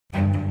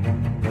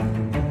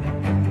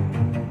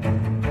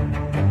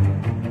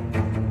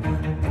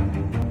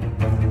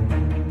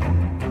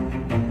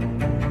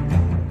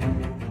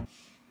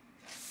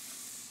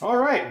All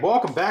right,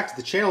 welcome back to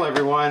the channel,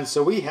 everyone.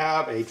 So we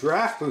have a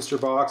draft booster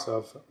box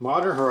of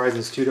Modern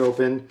Horizons 2 to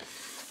open.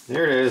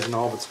 There it is in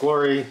all of its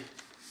glory.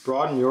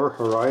 Broaden your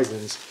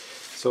horizons.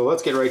 So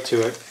let's get right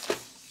to it.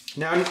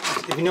 Now,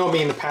 if you know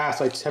me in the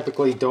past, I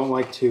typically don't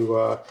like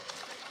to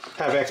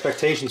have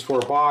expectations for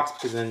a box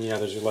because then,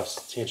 there's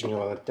less chance you're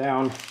going to let it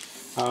down.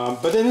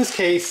 But in this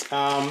case,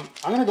 I'm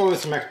going to go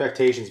with some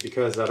expectations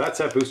because that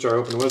set booster I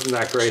opened wasn't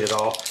that great at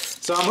all.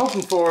 So I'm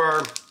hoping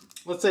for,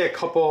 let's say, a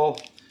couple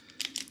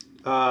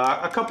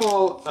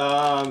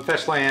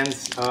fetch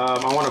lands.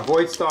 I want a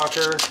Void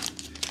Stalker,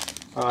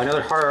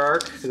 another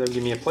Hierarch, because that would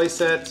give me a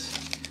playset.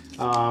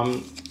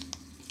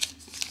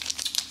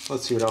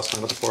 Let's see what else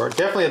I'm looking for.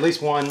 Definitely at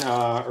least one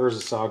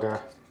Urza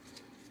Saga.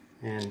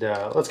 And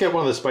let's get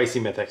one of the spicy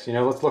mythics.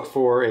 Let's look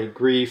for a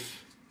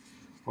Grief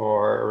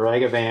or a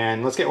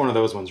Ragavan. Let's get one of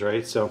those ones,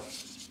 right? So,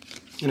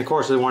 and of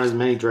course I want as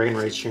many Dragon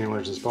Rage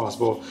Channelers as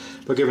possible,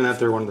 but given that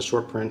they're one of the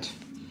short print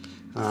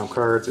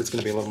cards, it's going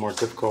to be a little more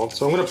difficult.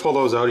 So I'm going to pull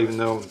those out, even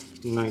though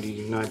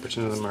 99%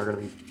 of them are going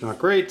to be not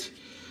great.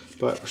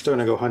 But we're still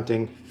going to go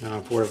hunting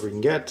for whatever we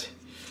can get.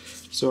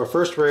 So our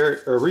first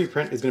rare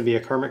reprint is going to be a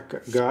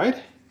Karmic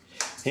Guide.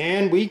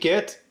 And we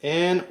get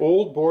an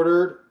old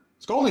bordered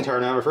Scalding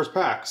Tarn out of our first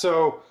pack.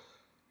 So,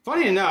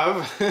 funny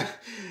enough,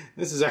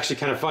 this is actually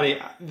kind of funny.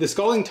 The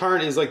Scalding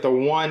Tarn is like the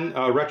one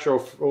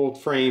retro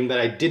old frame that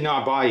I did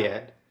not buy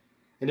yet.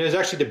 And I was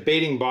actually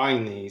debating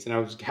buying these,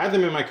 and had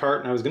them in my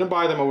cart, and I was going to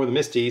buy them over the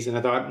Misties, and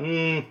I thought,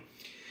 you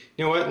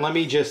know what? Let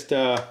me just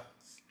let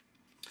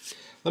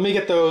me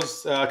get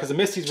those because the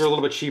Misties were a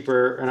little bit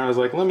cheaper, and I was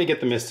like, let me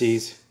get the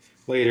Misties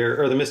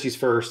later, or the Misties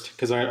first,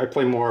 because I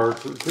play more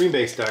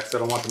green-based decks. I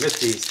don't want the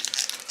Misties.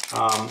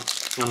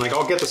 I'm like,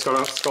 I'll get the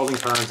Scalding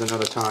Tarns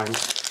another time.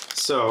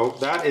 So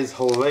that is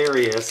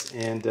hilarious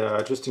and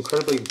just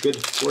incredibly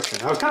good fortune.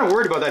 I was kind of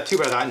worried about that too,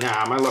 but I thought,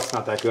 nah, my luck's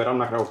not that good. I'm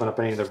not going to open up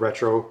any of the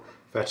retro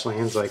fetch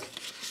lands. Like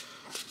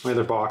my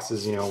other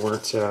boxes,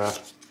 weren't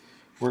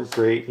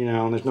great.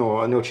 There's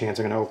no chance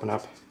I'm going to open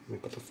up. Let me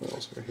put the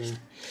foils over here.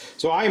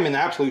 So I am in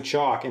absolute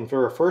shock, and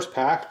for a first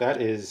pack,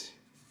 that is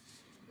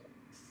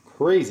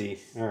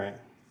crazy. All right,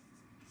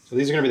 so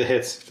these are going to be the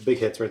hits, the big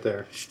hits right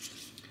there.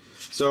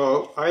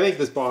 So I think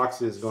this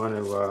box is going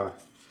to. Oh,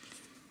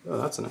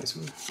 that's a nice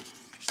one.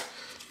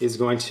 Is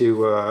going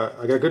to.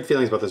 I got good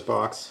feelings about this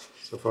box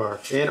so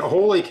far, and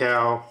holy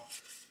cow!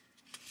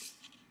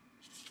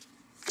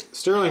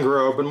 Sterling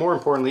Grove, but more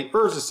importantly,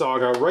 Urza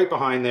Saga right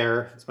behind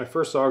there. It's my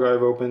first Saga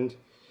I've opened.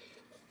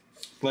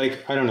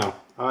 Like, I don't know.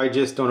 I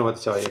just don't know what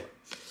to tell you.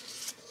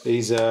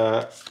 These,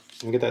 let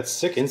me get that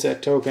sick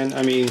Inset token.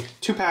 I mean,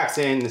 2 packs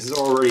in, this is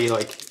already,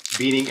 like,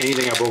 beating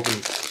anything I've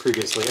opened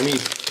previously. I mean,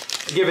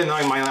 given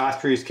like, my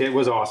last previous kit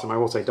was awesome. I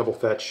will say double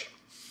fetch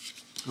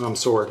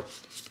sword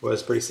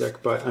was pretty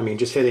sick. But, I mean,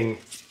 just hitting,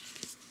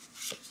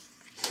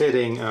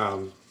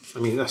 I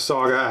mean, a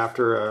Saga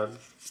after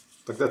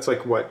like that's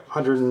like what,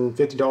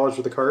 $150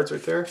 for the cards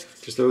right there,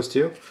 just those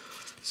two.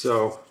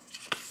 So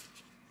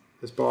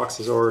this box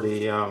is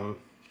already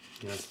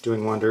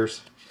doing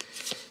wonders.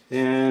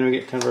 And we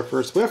get kind of our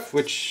first whiff,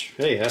 which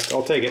hey,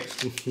 I'll take it.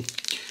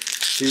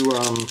 two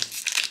home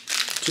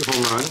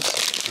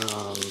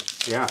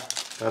runs. Yeah,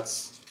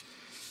 that's.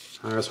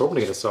 I was hoping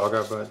to get a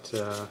Saga, but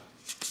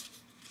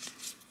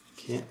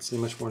can't say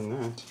much more than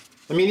that.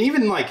 I mean,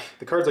 even like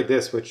the cards like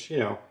this, which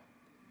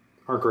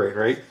aren't great,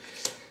 right?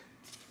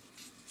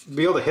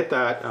 Be able to hit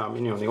that,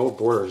 in the old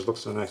borders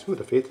looks so nice. Ooh,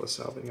 the Faithless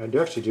Salving. I do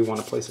want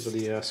to place it with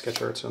the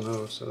sketch arts on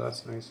those, so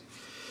that's nice.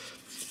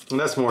 And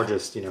that's more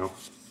just,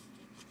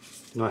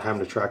 not having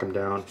to track them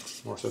down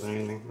more so than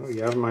anything. Oh,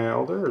 you have my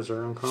Elder as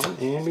our uncommon,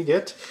 and we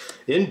get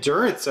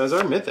Endurance as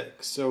our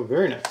mythic. So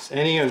very nice.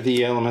 Any of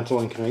the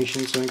elemental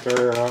incarnations I think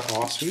are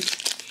off sweet.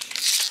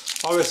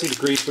 Obviously, the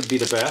Grief would be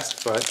the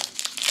best, but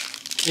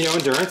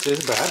Endurance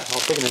isn't bad. I'll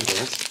take an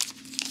Endurance.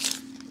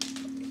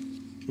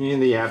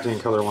 And the Abzan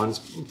color ones,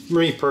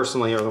 me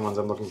personally, are the ones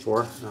I'm looking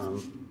for.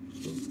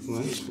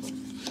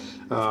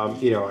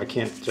 I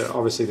can't,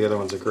 obviously the other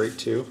ones are great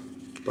too,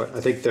 but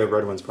I think the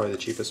red one's probably the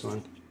cheapest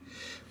one.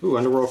 Ooh,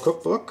 Underworld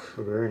Cookbook,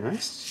 very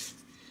nice.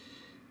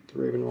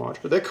 The Raven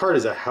Watch, but that card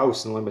is a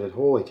house in limited,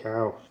 holy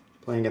cow.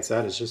 Playing against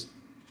that is just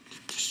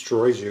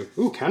destroys you.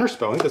 Ooh,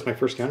 Counterspell, I think that's my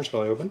first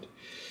Counterspell I opened.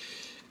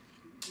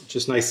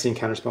 Just nice seeing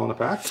Counterspell in the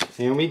pack.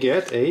 And we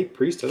get a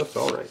Priest of the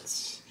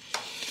Fellwrights.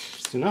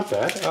 So not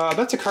bad.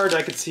 That's a card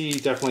I could see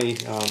definitely,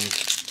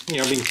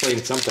 being played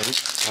in something.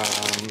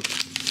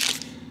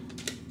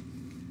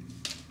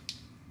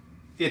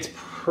 I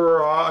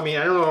mean,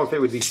 I don't know if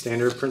it would be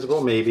standard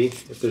principle. Maybe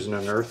if there's an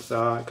unearth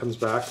it comes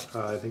back.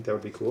 I think that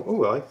would be cool.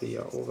 Oh, I like the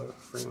old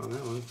frame on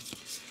that one.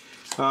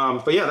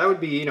 But yeah, that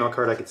would be a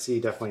card I could see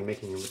definitely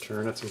making a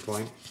return at some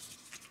point.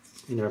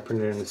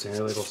 Printed in the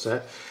standard label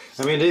set.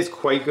 I mean, it is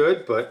quite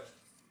good, but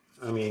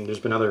I mean, there's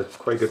been other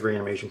quite good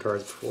reanimation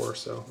cards before,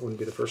 so it wouldn't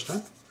be the first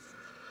time.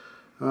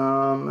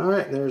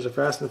 Alright, there's a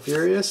Fast and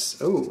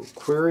Furious. Oh,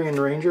 Quirion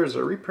Ranger is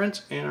a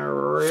reprint, and our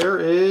rare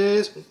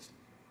is...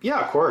 Yeah,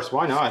 of course,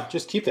 why not?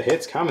 Just keep the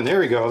hits coming. There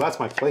we go. That's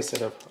my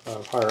playset of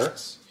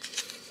Hierarchs.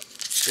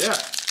 Yeah.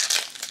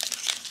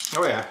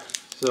 Oh yeah,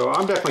 so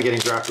I'm definitely getting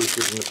draft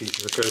boosters in the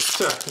pieces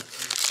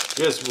because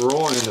just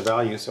rolling in the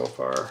value so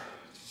far.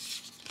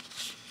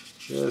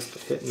 Just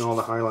hitting all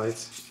the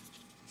highlights.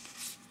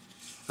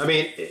 I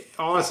mean,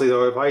 honestly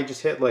though, if I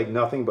just hit like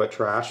nothing but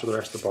trash for the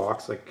rest of the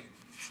box, like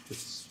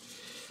it's...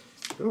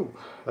 Ooh,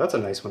 that's a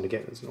nice one to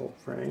get as an old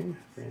frame.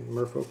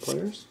 Merfolk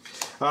players.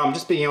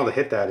 Just being able to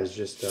hit that is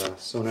just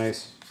so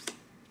nice.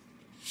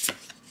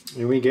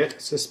 And we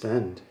get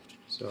Suspend.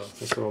 So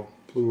this little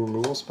blue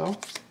removal spell.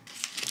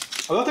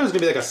 I thought there was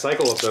going to be like a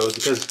cycle of those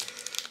because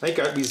I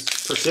think these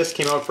Persist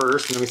came out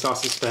first and then we saw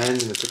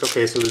Suspend and it's like,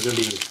 okay, so there's going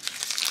to be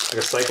like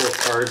a cycle of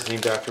cards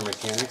named after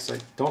mechanics. I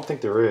don't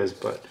think there is,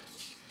 but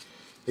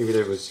maybe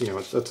there was, you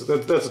know, that's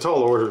a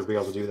tall order to be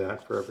able to do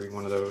that for every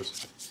one of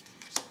those.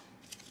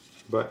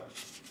 But,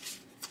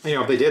 you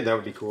know, if they did, that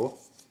would be cool.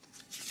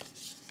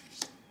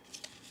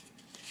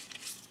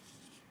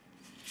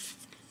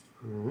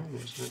 Alright,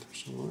 there's another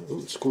some more.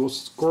 Ooh,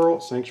 Squirrel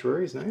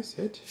Sanctuary is nice.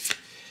 Hit.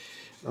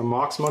 A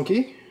Mox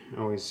Monkey.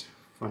 Always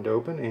fun to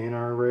open. And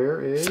our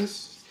rare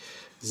is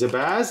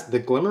Zabaz the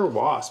Glimmer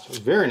Wasp.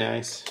 Very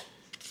nice.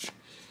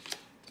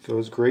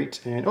 Goes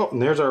great. And oh,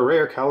 and there's our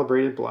rare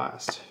Calibrated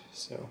Blast.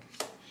 So,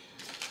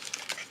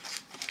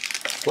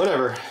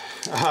 whatever.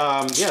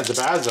 Yeah,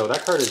 Zabaz though,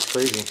 that card is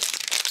crazy.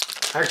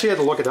 I actually had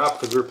to look it up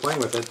because we were playing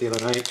with it the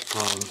other night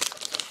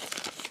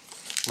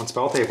on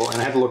Spell Table,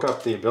 and I had to look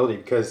up the ability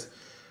because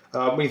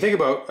when you think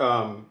about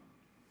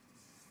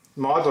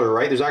modular,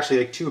 right, there's actually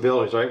like two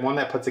abilities, right? One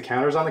that puts the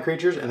counters on the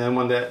creatures, and then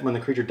one that when the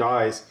creature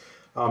dies,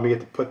 you get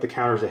to put the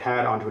counters it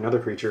had onto another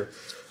creature,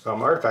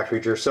 artifact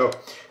creature. So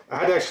I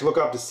had to actually look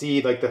up to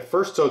see like the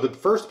first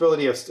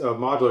ability of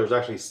modular is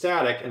actually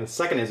static, and the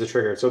second is a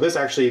trigger. So this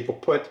actually will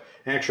put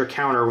an extra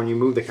counter when you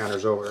move the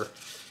counters over.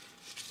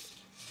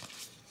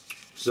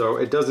 So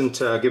it doesn't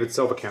give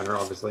itself a counter,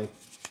 obviously,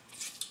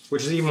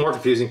 which is even more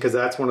confusing because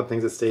that's one of the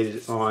things that's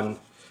stated on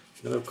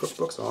another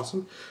cookbook's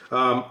awesome.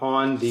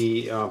 On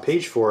the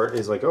page for it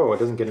is like, oh, it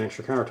doesn't get an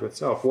extra counter to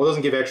itself. Well, it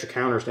doesn't give extra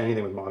counters to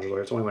anything with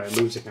modular. It's only when it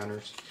moves the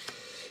counters.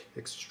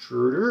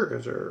 Extruder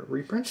is our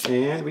reprint,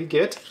 and we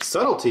get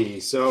Subtlety.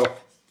 So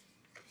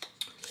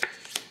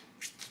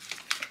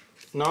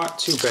not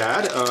too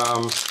bad. You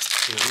know,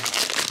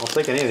 I'll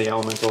take any of the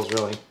elementals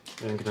really,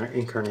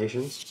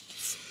 incarnations.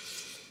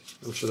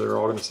 I'm sure they're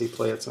all going to see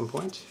play at some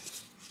point.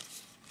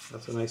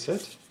 That's a nice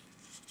hit.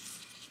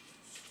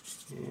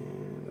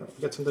 And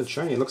we got something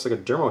shiny. It looks like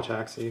a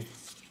Dermotaxi.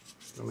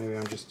 So maybe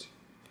I'm just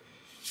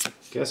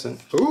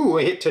guessing. Ooh,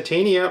 we hit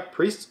Titania,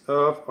 Priest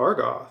of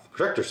Argoth.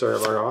 Protector, sorry,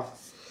 of Argoth.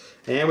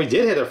 And we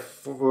did hit a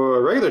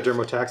regular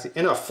Dermotaxi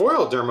and a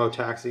foil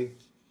Dermotaxi.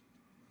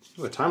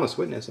 Ooh, a Timeless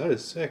Witness. That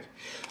is sick.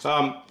 Look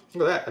at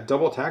that, a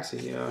double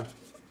taxi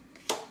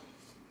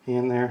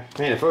hand there.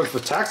 Man, if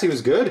the taxi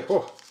was good,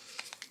 oh.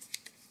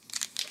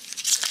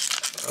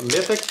 A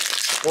mythic,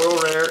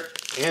 foil rare,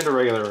 and a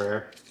regular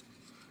rare.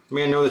 I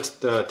mean, I know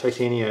that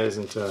Titania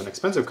isn't an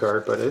expensive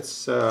card, but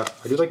it's I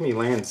do like me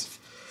lands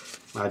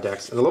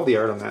decks. And I love the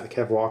art on that. The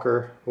Kev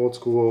Walker, old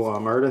school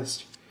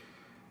artist.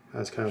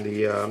 Has kind of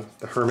the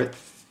hermit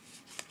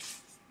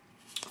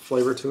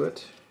flavor to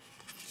it.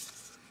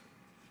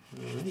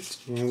 Alright,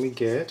 and we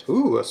get,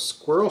 ooh, a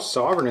Squirrel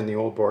Sovereign in the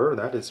old border.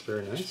 That is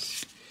very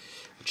nice.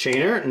 A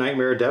Chainer,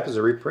 Nightmare Depth is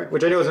a reprint,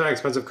 which I know is not an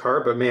expensive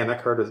card, but man,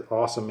 that card is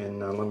awesome in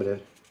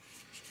Limited.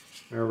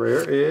 Our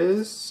rare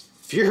is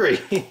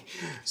Fury.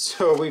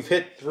 So we've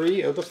hit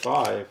 3 of the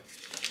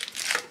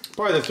 5.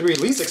 Probably the 3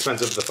 least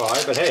expensive of the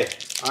 5, but hey,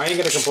 I ain't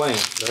gonna complain.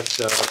 That's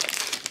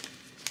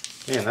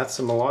man, that's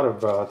a lot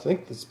of. I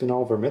think it's been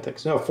all of our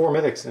mythics. No, 4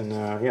 mythics, and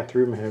yeah,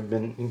 3 of them have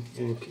been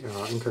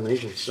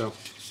incarnations. So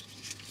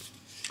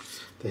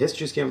the hits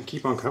just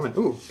keep on coming.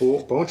 Ooh,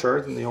 Bone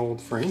Shards in the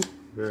old frame.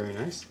 Very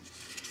nice.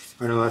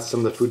 I know that's some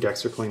of the food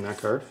decks are playing that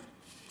card.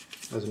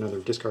 As another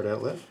discard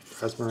outlet.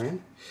 Asmoran.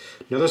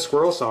 Another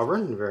Squirrel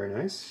Sovereign. Very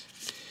nice.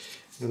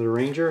 Another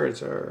Ranger.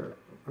 It's our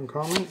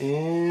uncommon.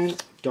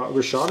 And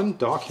Rishadan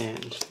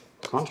Dockhand.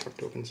 Construct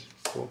tokens.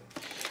 Cool.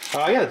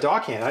 Yeah,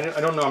 Dockhand.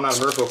 I don't know. I'm not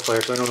a Merfolk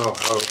player, so I don't know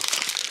how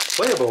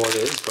playable it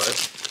is,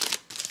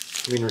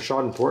 but I mean,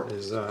 Rishadan Port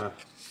is. You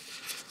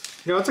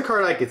know, it's a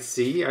card I could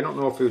see. I don't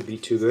know if it would be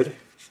too good.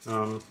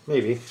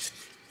 Maybe.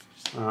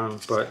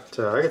 But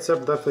I could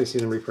definitely see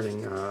them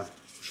reprinting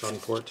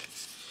Rishadan Port.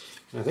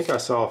 And I think I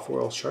saw a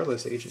foil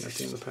Shardless Agent at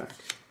the end of the pack.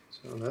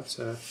 So that's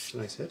a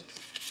nice hit.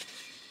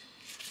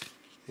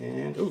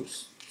 And, ooh,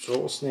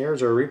 Soul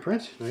Snares are a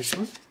reprint. Nice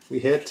one. We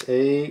hit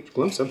a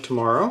Glimpse of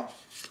Tomorrow.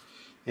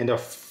 And a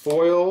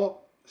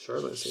foil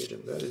Shardless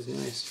Agent. That is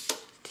nice.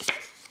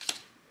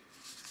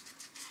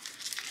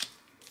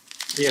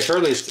 Yeah,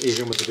 Shardless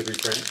Agent was a good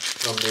reprint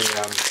from the...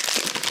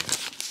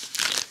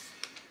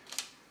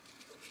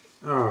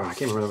 oh, I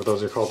can't remember what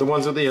those are called. The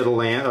ones with the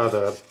land,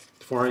 the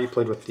format you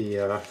played with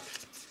the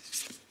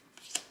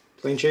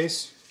Plane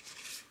Chase.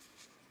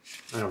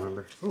 I don't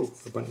remember. Oh,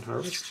 Abundant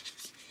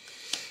Harvest.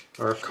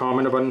 Or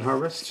Common Abundant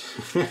Harvest.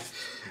 A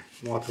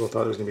lot of people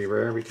thought it was going to be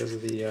rare because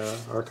of the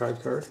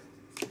archive card.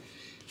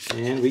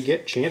 And we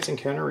get Chance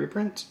Encounter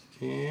reprint.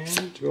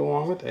 And to go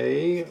along with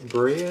a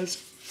Brea's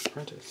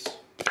Apprentice.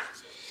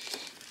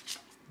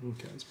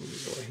 Okay, let's move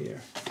this over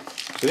here.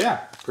 So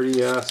yeah, pretty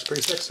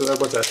sick. So that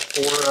was that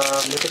 4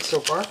 mythics so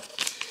far.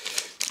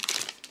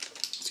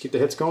 Let's keep the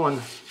hits going.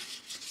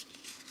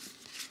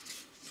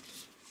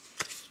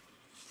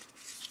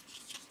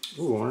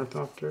 Ooh,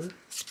 Ornithopter.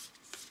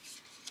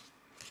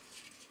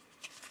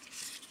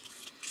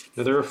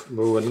 Another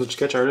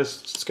sketch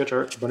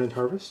art, Abundant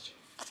Harvest.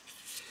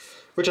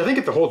 Which I think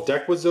if the whole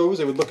deck was those,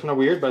 it would look kind of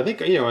weird. But I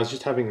think, you know, as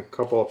just having a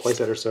couple of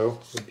playset or so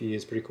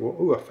is pretty cool.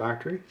 Ooh, a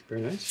Factory,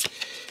 very nice.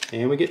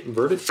 And we get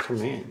Verdant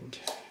Command.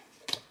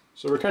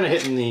 So we're kind of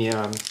hitting the, you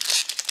know,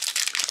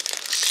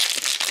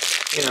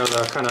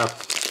 the kind of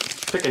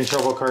pick and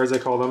shovel cards, they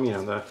call them. You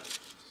know,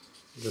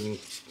 the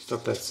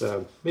stuff that's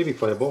maybe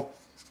playable.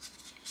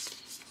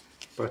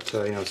 But,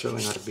 you know,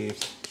 certainly not to be a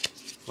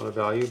lot of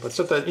value. But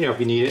stuff that, you know, if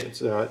you need it,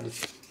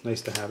 it's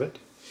nice to have it.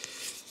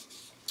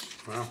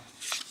 Wow.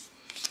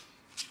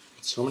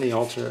 So many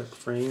alternate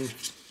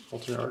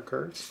art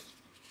cards.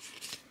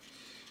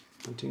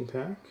 Hunting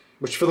Pack.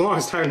 Which for the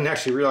longest time I didn't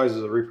actually realize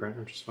was a reprint,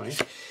 which is funny.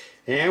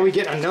 And we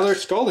get another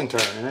Scalding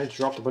Tarn. And I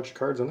dropped a bunch of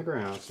cards on the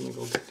ground. So let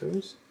me go get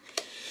those.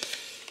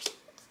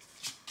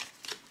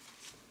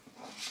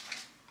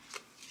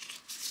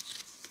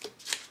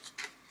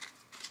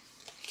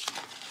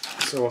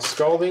 So a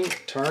Scalding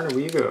Tarn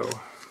we go.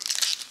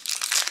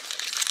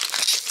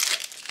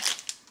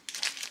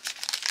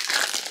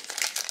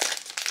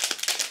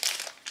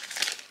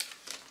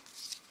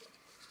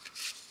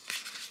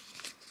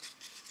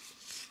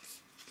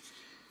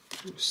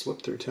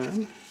 Slip through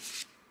turn.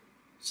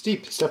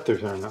 Steep step through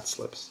turn, not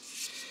slips.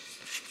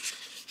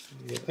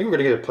 I think we're going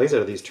to get a place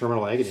out of these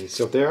Terminal Agonies.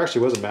 So if there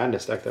actually was a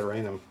Madness deck that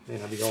ran them,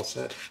 then I'd be all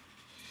set.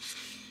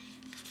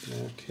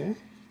 Okay.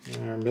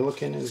 And our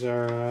Milliken is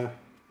our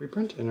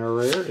reprint, and our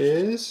rare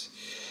is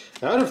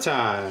Out of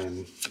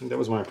Time. I think that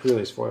was one of my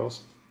previous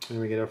foils. And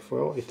we get a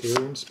foil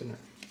Ethereum Spinner.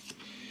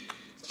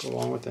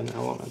 Along with an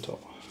Elemental.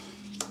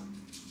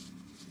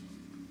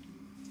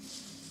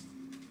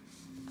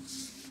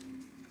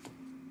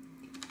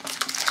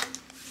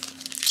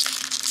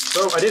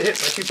 So I did hit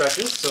my 2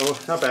 fetches, so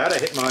not bad. I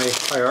hit my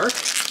High Arc,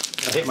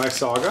 I hit my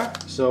Saga,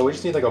 so we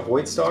just need like a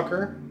Void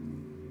Stalker,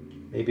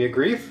 maybe a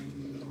Grief,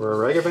 or a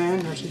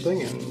Ragavan or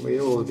something, and we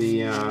will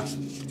be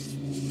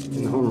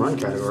in the home run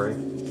category.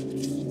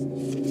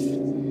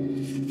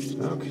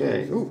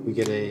 Okay, ooh, we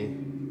get a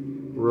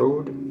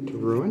Road to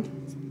Ruin,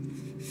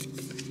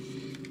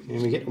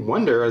 and we get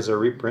Wonder as a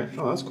reprint.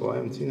 Oh, that's cool, I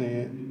haven't seen that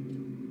yet.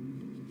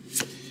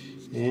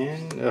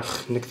 And, ugh,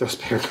 Nykthos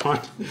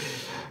Paragon.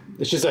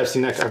 It's just I've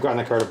gotten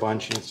that card a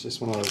bunch, and it's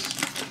just one of those.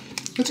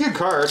 It's a good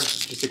card,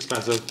 just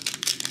expensive.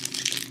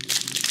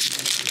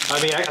 I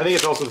mean, I think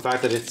it's also the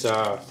fact that it's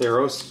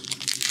Theros,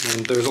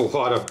 and there's a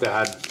lot of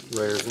bad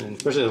rares, and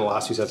especially the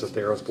last 2 sets of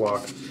Theros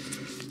block.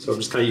 So I'm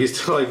just kind of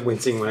used to like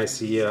wincing when I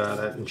see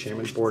that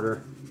enchantment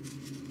border.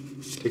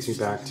 It takes me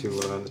back to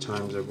the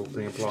times of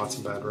opening up lots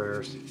of bad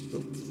rares. You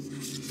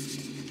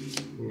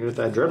can get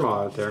that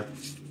Dreadmaw out there.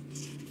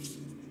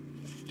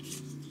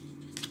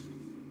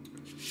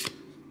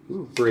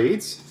 Ooh,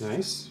 Braids,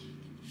 nice.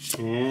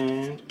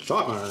 And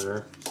Thought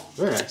Monitor,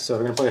 very nice. So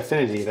we're going to play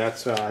Affinity.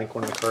 That's, I think,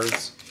 one of the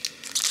cards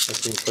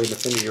that's being played in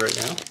Affinity right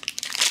now.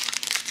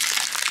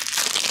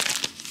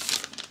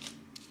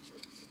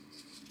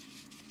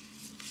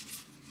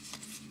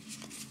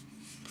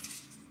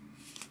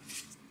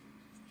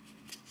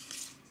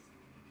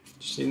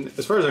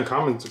 As far as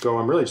uncommons go,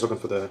 I'm really just looking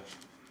for the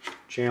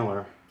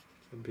Chandler.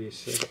 That'd be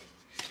sick.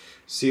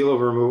 Seal of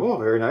Removal,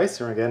 very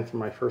nice. And again, from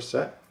my first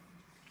set.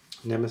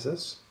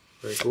 Nemesis.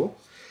 Very cool.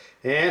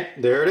 And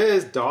there it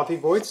is, Dauthi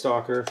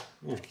Voidstalker.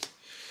 Yeah.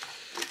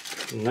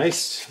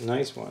 Nice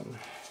one.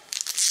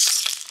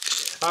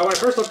 When I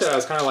first looked at it, I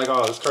was kind of like,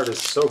 oh, this card is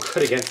so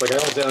good against, like, I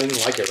don't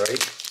even like it, right?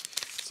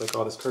 It's like,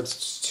 oh, this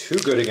card's too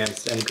good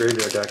against any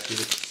graveyard deck. You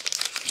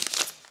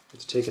just have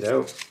to take it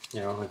out.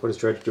 You know, like, what does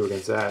Dredge do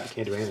against that? You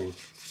can't do anything.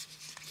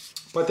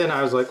 But then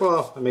I was like,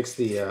 well, it makes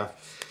the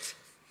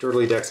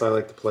Dirtly decks I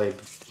like to play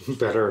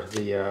better,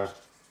 the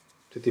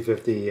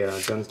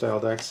 50-50 gun style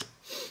decks.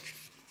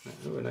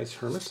 Ooh, a nice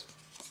Hermit.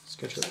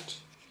 Sketch art.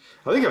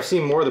 I think I've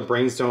seen more of the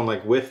Brainstone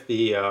like with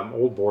the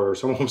old border.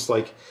 So almost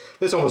like,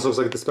 this almost looks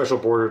like the special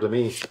border to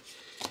me.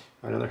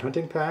 Another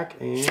Hunting Pack,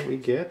 and we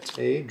get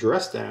a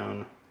Dress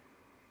Down.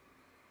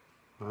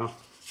 Wow.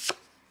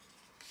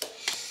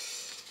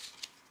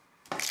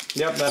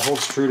 Yep, that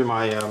holds true to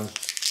my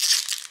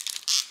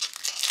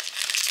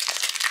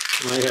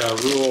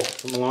rule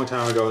from a long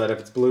time ago that if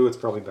it's blue, it's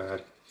probably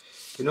bad.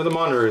 You know, the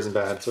Monitor isn't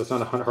bad, so it's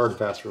not a hard and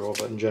fast rule,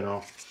 but in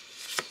general,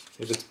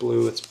 if it's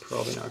blue, it's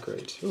probably not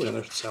great. Ooh,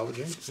 another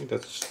Salvaging. I think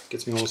that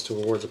gets me almost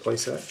towards a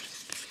playset.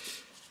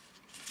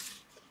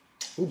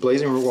 Ooh,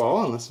 Blazing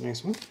Wall, and that's a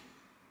nice one.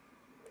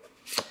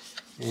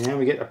 And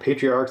we get a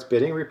Patriarch's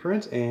Bidding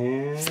reprint,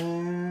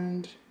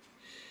 and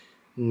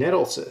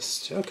Nettle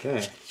Cyst.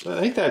 Okay, so I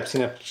think that I've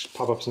seen that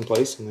pop up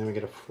someplace, and then we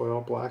get a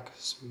foil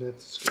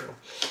Blacksmith Skill.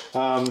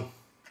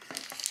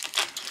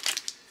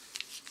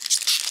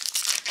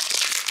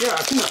 Yeah,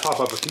 I've seen that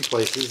pop up a few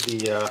places,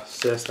 the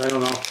cyst. I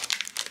don't know.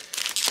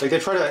 Like they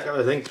tried to,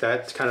 I think,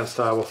 that kind of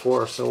style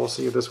before, so we'll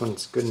see if this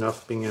one's good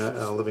enough being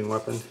a living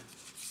weapon.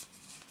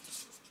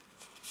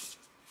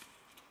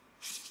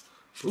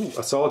 Ooh,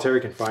 a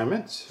solitary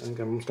confinement. I think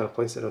I'm just gonna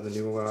place it on the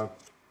new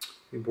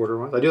border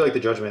ones. I do like the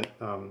Judgment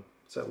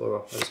set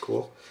logo. That is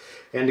cool.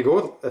 And to go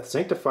with a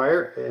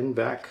Sanctifier and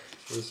back.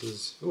 This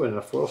is and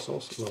a foil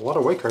soul. A lot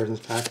of white cards in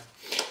this pack.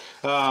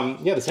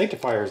 Yeah, the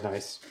Sanctifier is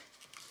nice.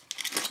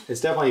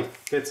 It definitely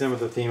fits in with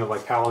the theme of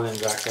like Paladin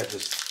deck that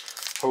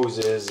just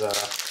hoses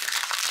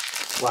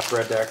black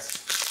red decks.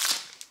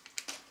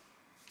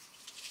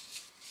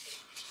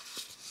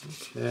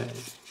 Okay.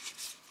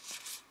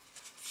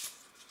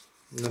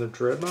 Another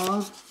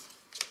Dreadmaw.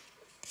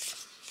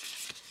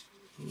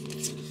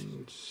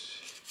 And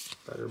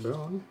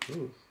Batterbone.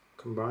 Ooh,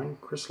 combined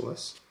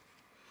Chrysalis.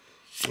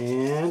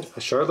 And a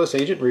Shardless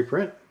Agent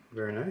reprint.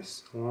 Very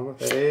nice. Along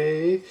with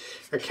a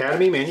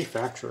Academy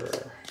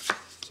Manufacturer.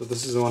 So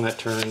this is the one that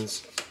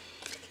turns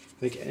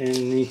like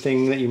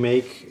anything that you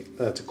make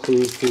to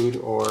clue, food,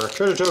 or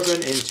treasure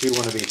token into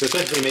one of these. So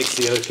essentially makes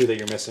the other two that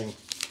you're missing.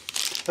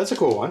 That's a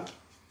cool one.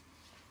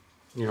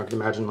 You know, I can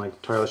imagine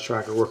like Tireless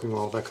Tracker working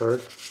well with that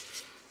card.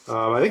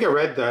 I think I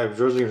read that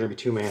originally it was going to be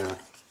 2 mana.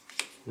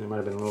 And it might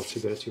have been a little too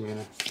good at 2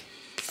 mana.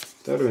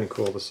 That would have been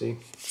cool to see.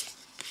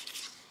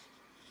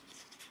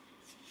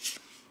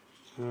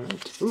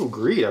 Alright. Ooh,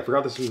 Greed. I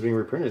forgot this was being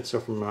reprinted. So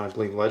from, I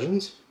believe,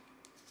 Legends.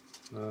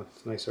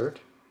 It's nice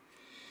art.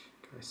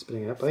 Guy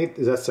spinning it up. I think,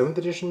 is that 7th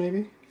edition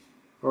maybe?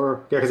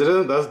 Or, yeah, because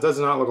it does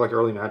not look like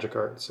early Magic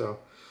art. So,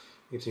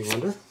 makes me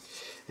wonder.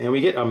 And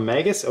we get a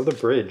Magus of the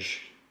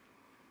Bridge.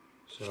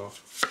 So,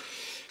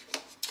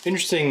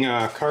 interesting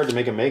card to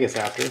make a Magus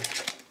after.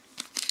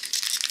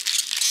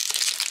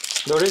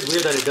 Though it is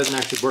weird that it doesn't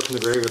actually work in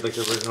the graveyard like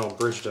the original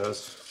Bridge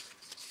does.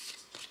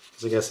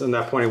 Because I guess at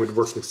that point it would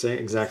work the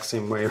exact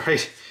same way, right?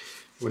 It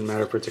wouldn't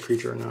matter if it's a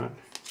creature or not.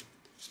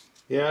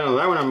 Yeah, no,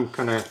 that one I'm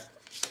kind of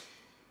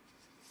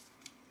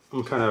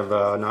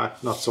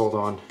not sold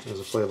on as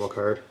a playable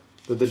card.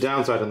 The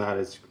downside on that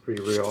is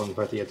pretty real, in the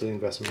fact that you have to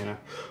invest mana.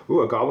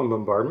 Ooh, a Goblin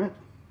Bombardment.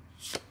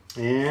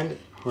 And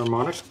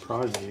Harmonic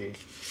Prodigy.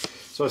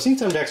 So I've seen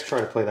some decks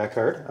try to play that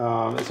card.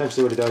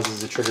 Essentially what it does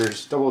is it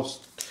triggers double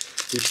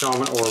the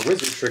Shaman or Wizard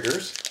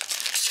triggers.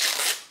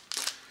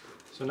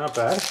 So not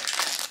bad.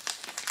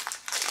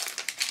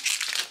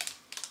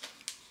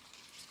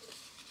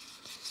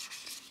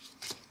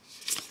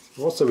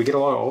 Also, we get a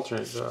lot of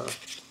alternate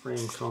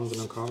frame commons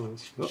and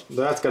uncommons. Oh,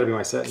 that's got to be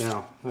my set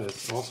now. That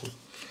is awesome.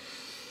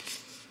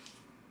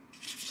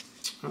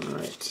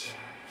 Alright.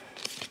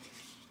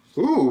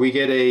 Ooh, we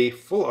get a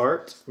full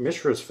art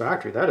Mishra's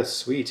Factory. That is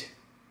sweet.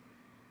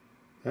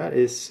 That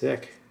is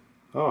sick.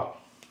 Oh,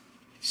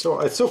 so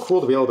it's so cool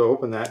to be able to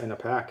open that in a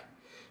pack.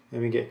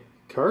 And we get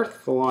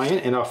Karth the Lion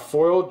and a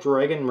foil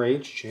Dragon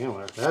Rage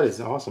Chandler. That is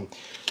awesome.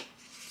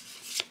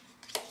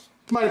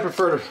 Might have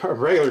preferred a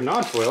regular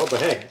non-foil,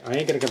 but hey, I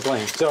ain't gonna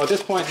complain. So at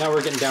this point, now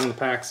we're getting down in the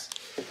packs.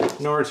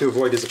 In order to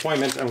avoid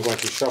disappointment, I'm going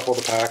to shuffle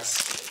the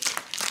packs.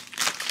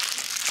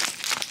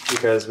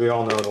 Because we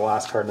all know the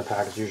last card in the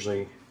pack is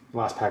usually,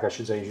 last pack I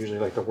should say, is usually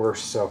like the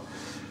worst. So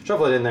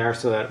shuffle it in there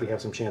so that we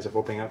have some chance of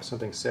opening up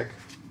something sick.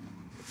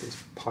 Put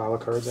this pile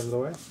of cards out of the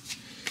way.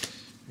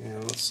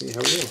 And let's see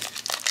how we do.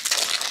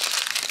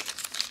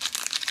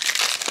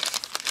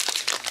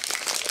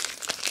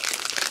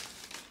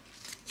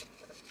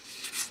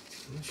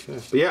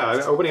 Okay. But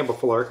yeah, opening up a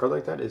full art card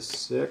like that is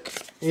sick.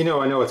 You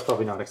know, I know it's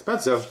probably not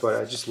expensive,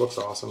 but it just looks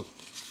awesome.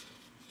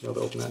 Be able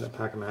to open that in a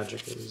pack of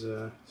Magic is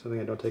something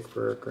I don't take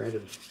for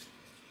granted.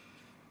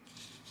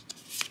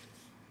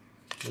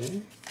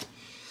 Okay.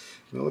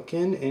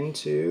 Milliken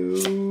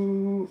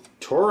into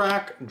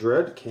Torak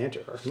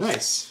Dreadcanter.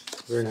 Nice.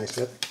 Very nice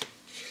mythic.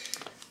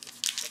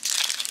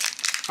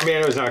 I mean,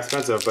 I know he's not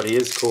expensive, but he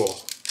is cool.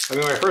 I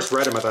mean, when I first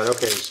read him, I thought,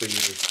 okay, so you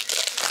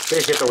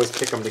basically have to always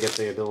kick him to get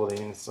the ability,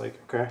 and it's like,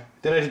 okay.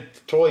 Then I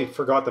totally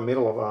forgot the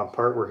middle of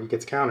part where he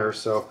gets counters,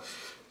 so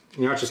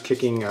you're not just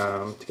kicking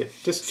to get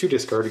just 2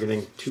 discard, you're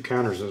getting 2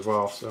 counters as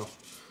well, so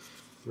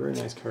very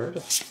nice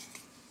card.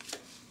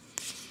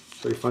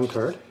 Very fun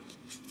card.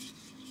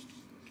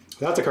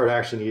 That's a card I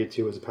actually needed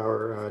too, as a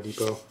Power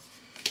Depot.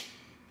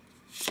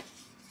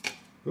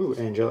 Ooh,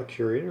 Angelic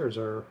Curator is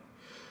our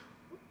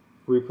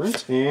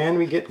reprint, and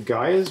we get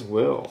Gaia's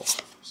Will.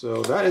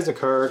 So that is a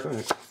card,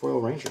 Foil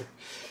Ranger.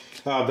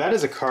 That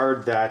is a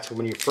card that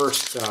when you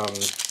first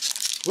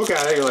look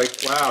at it, you're like,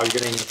 wow, you're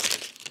getting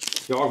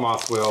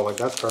Yawgmoth's Will, like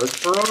that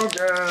card's broken.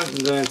 And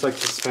then it's like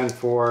to spend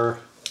 4.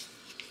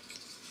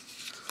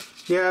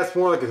 Yeah, it's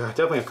more like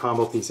definitely a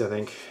combo piece, I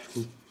think,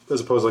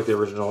 as opposed to like the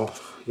original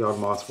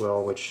Yawgmoth's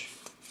Will, which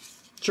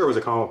sure was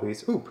a combo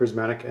piece. Ooh,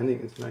 Prismatic Ending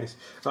is nice.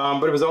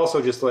 But it was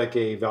also just like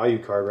a value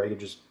card, right? You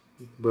could just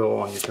will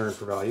on your turn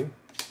for value.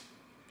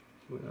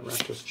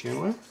 Rakdos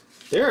Channeler.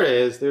 There it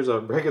is. There's a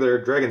regular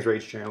Dragon's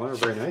Rage Channeler.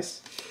 Very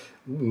nice.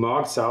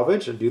 Mog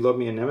Salvage. I Do Love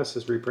Me a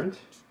Nemesis reprint.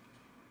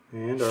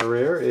 And our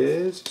rare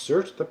is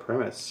Search the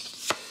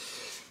Premise.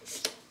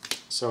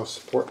 So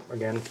support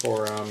again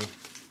for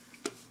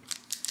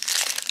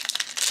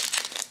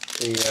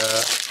the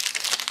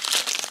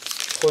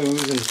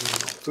clues and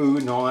food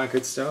and all that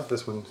good stuff.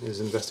 This one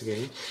is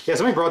investigating. Yeah,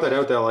 somebody brought that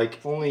out that like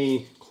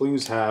only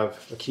clues have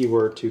a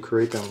keyword to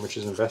create them, which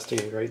is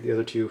investigate, right? The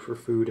other two for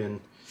food and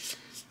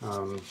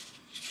okay.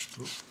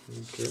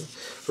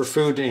 For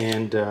food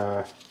and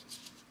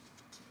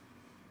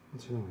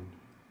what's the other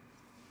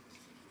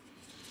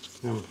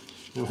one?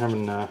 I'm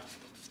having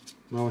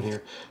moment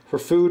here. For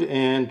food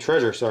and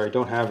treasure, sorry,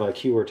 don't have a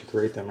keyword to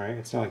create them, right?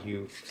 It's not like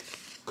you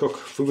cook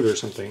food or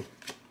something.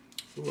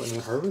 Ooh,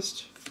 another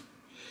harvest.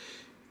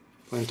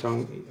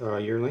 Plantung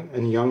yearling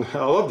and young.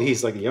 I love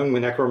these, like the young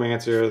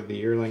necromancer, the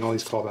yearling, all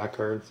these callback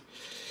cards.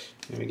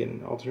 And we get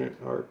an alternate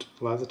art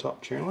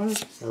Lazatop Chandler.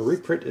 Our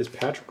reprint is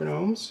Patrick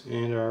Gnomes,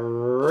 and our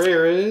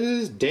rare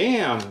is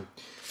Dam.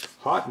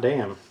 Hot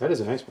Dam. That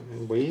is a nice one.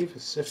 And Wave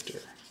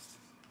Sifter.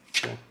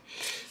 Okay.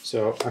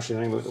 So actually,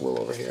 let me move the wool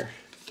over here.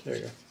 There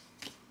you go.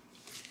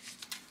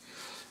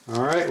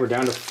 All right, we're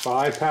down to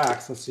 5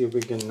 packs. Let's see if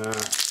we can. I don't know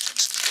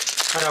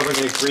if we're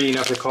gonna get greedy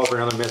enough to call for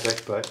another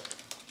mythic, but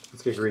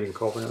let's get greedy and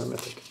call for another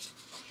mythic.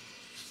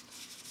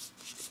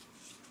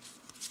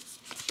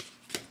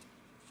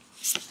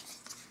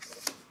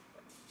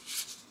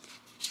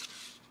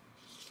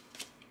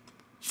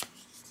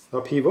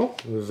 Upheaval,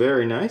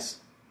 very nice.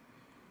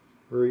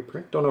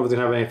 Reprint. Don't know if it's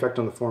gonna have any effect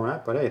on the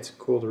format, but hey, it's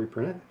cool to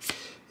reprint it.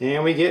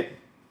 And we get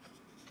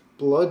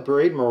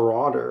Bloodbraid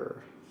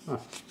Marauder. Huh.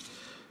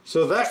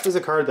 So that is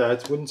a card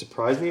that wouldn't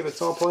surprise me if it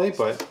saw play,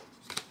 but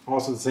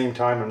also at the same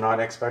time, I'm not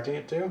expecting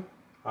it to.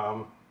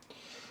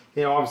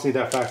 You know, obviously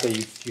that fact that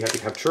you have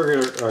to have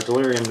Trigger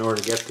Delirium in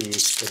order to get the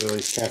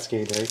abilities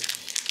Cascade, right?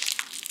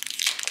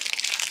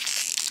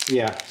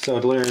 Yeah, so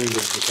Delirium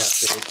gives the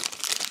Cascade.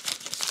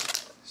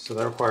 So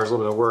that requires a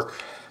little bit of work,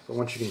 but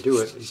once you can do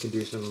it, you can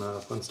do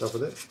some fun stuff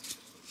with it.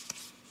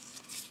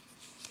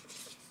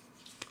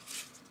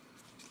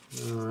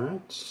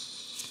 Alright,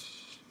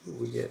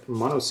 we get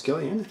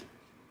Monoskelion.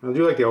 I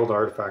do like the old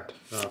artifact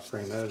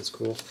frame, that is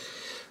cool.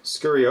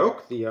 Scurry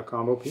Oak, the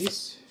combo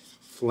piece.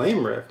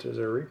 Flame Rift is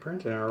a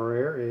reprint, and our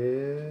rare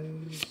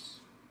is...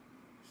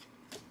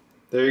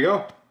 There you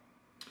go.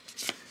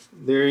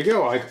 There you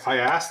go. I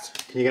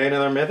asked, can you get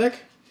another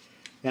mythic?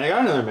 And I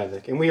got another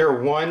mythic. And we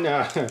are one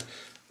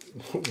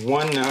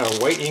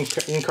white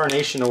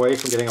incarnation away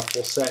from getting a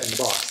full set in the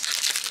box.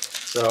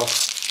 So,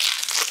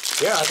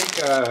 yeah, I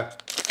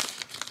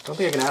don't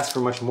think I can ask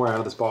for much more out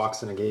of this box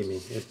than it gave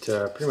me. It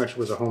pretty much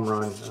was a home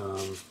run,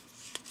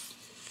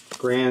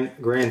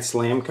 grand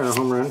slam kind of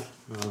home run,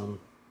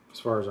 as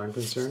far as I'm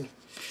concerned.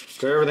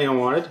 Got everything I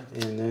wanted,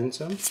 and then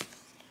some.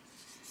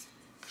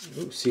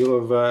 Ooh,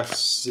 seal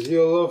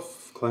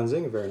of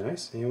cleansing, very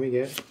nice. And we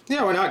get,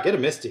 yeah, why not? Get a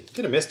Misty.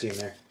 Get a Misty in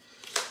there.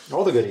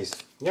 All the goodies.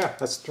 Yeah,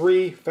 that's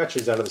 3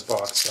 fetches out of this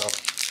box. So,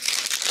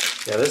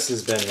 yeah, this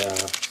has been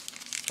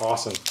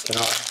awesome.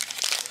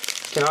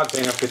 Cannot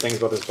say enough good things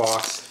about this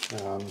box.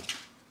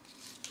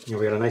 You know,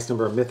 we got a nice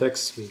number of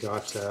mythics. We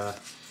got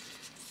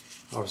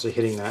obviously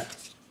hitting that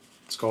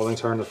Scalding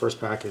Tarn in the first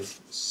pack is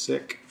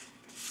sick.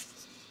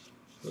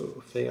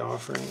 Oh, Fey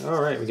Offering.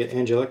 All right, we get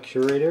Angelic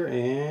Curator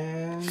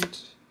and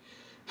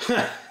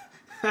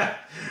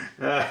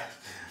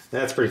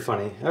that's pretty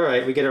funny. All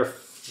right, we get our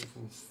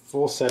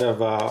full set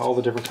of all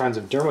the different kinds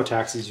of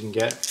Dermotaxis you can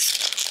get.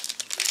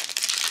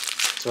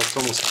 So it's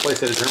almost a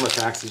playset of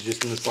Dermotaxis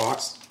just in this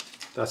box.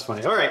 That's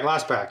funny. All right,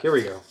 last pack. Here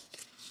we go.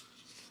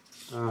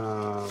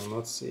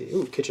 Let's see.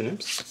 Ooh, Kitchen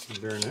Imps.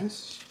 Very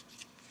nice.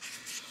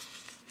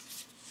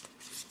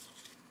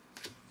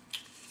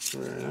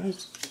 Very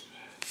nice.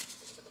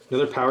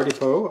 Another Power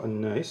Depot.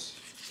 Nice.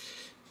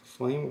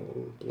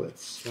 Flame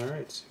Blitz. All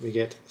right. We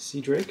get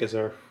Sea Drake as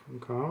our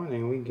common,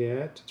 and we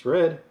get, it's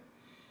red,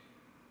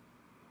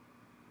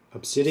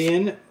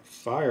 Obsidian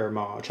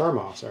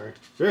Charmaw, sorry.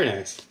 Very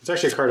nice. It's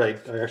actually a card I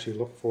actually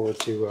look forward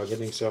to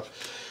getting, so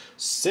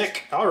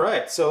sick. All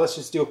right, so let's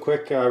just do a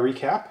quick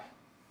recap.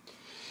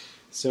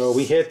 So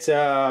we hit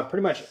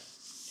pretty much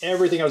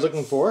everything I was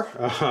looking for.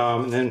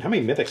 And then how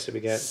many mythics did we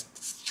get?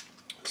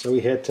 So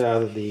we hit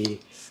the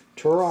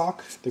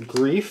Turok, the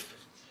Grief,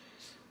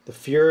 the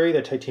Fury,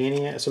 the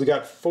Titania. So we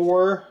got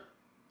 4.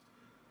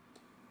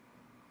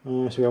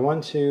 So we got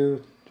 1,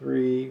 2,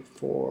 3,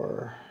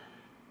 4,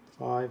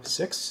 5,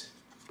 6.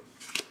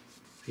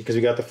 Because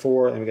we got the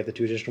 4 and we got the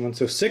 2 additional ones.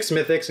 So 6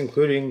 mythics,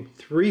 including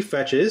 3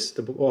 fetches,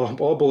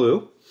 all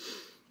blue.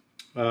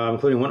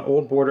 Including 1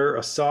 Old Border,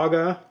 a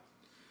Saga,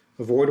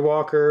 a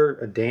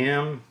Voidwalker, a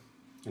Dam,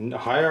 and a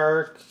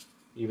Hierarch.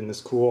 Even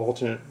this cool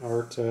alternate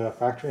art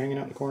factory hanging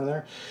out in the corner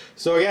there.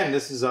 So again,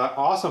 this is an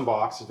awesome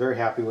box. Very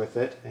happy with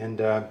it. And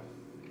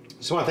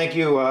just want to thank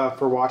you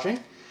for watching.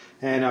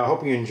 And I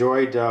hope you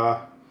enjoyed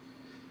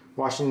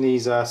watching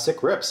these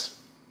sick rips.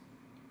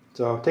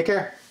 So take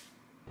care.